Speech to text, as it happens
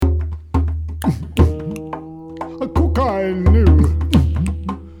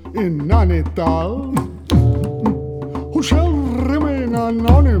in Naan-ital, who shall remain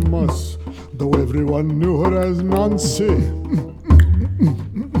anonymous, though everyone knew her as Naan-cy.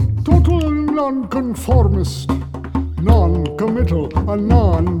 Total nonconformist, non-committal, a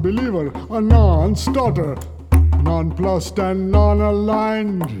non-believer, a naan-starter, naan-plussed and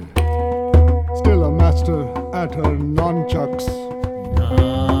naan-aligned, still a master at her naan-chucks.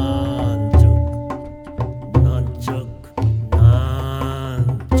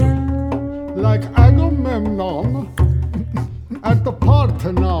 Like Aggamem-naan at the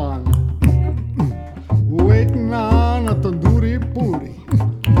Parthe-naan, waiting on a Tandoori poori.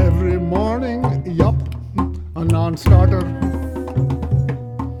 Every morning, yup, a non-starter.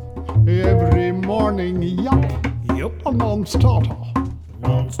 Every morning, yup, a non-starter.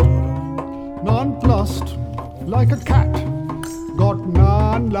 Non-plussed, like a cat, got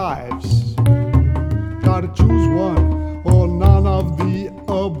 9 lives. Gotta choose one or none of the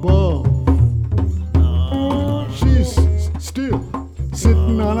above. She's still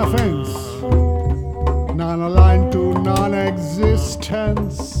sitting on a fence, non-aligned to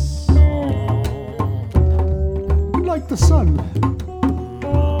non-existence. Like the sun,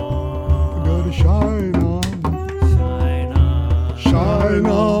 gotta shine on, shine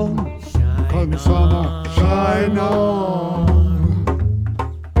on, kansaama, shine on.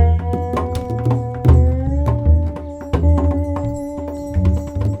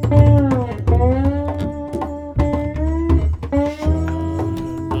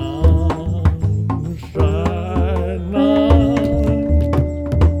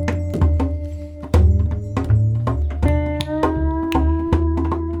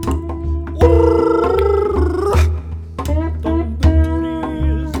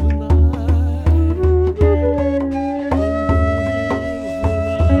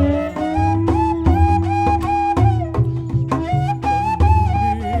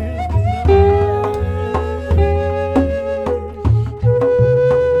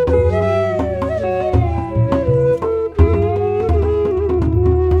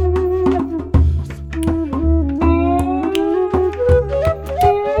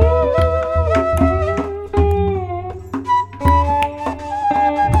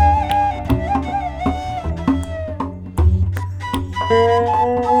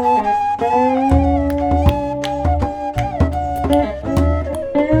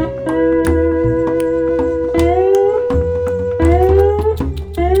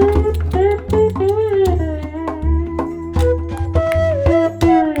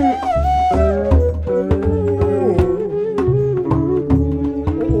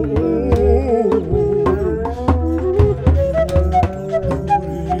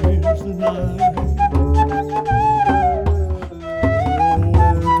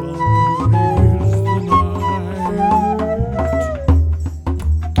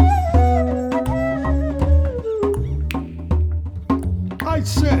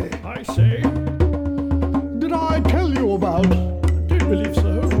 I say. Did I tell you about Didn't believe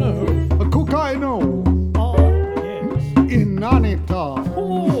so, no. a cook I know Ah, yes. in Naan-ital?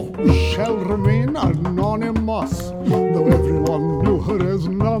 Oh, Shall remain anonymous, though everyone knew her as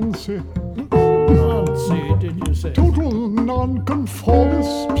Naan-cy. Naan-cy, did you say? Total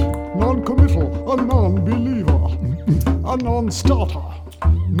nonconformist, non-committal, a non-believer, a non-starter,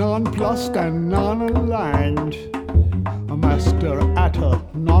 non-plussed and non-aligned, a master at her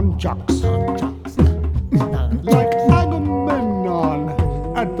naan-chucks. Like Aggamem-naan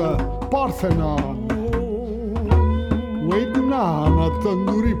at the Parthe-naan, waiting on a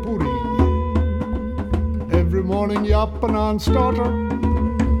Tandoori poori. Every morning, yup, a non-starter.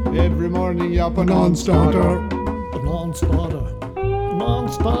 Every morning, yup, a non-starter. A non-starter.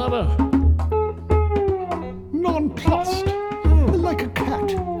 Non-starter. Non-plussed, like a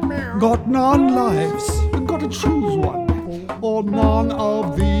cat. Got 9 lives, gotta choose one, or none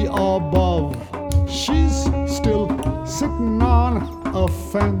of the above. She's still sitting on a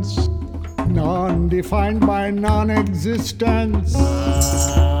fence, non-defined by non-existence.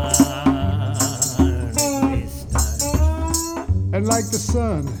 And like the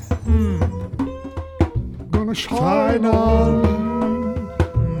sun, gonna shine on,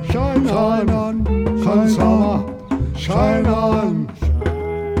 shine on, kansaama, shine on,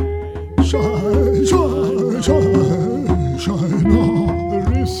 shine, shine, shine, shine on. The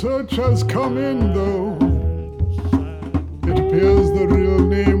research has come in though. It appears the real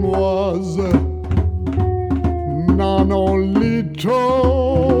name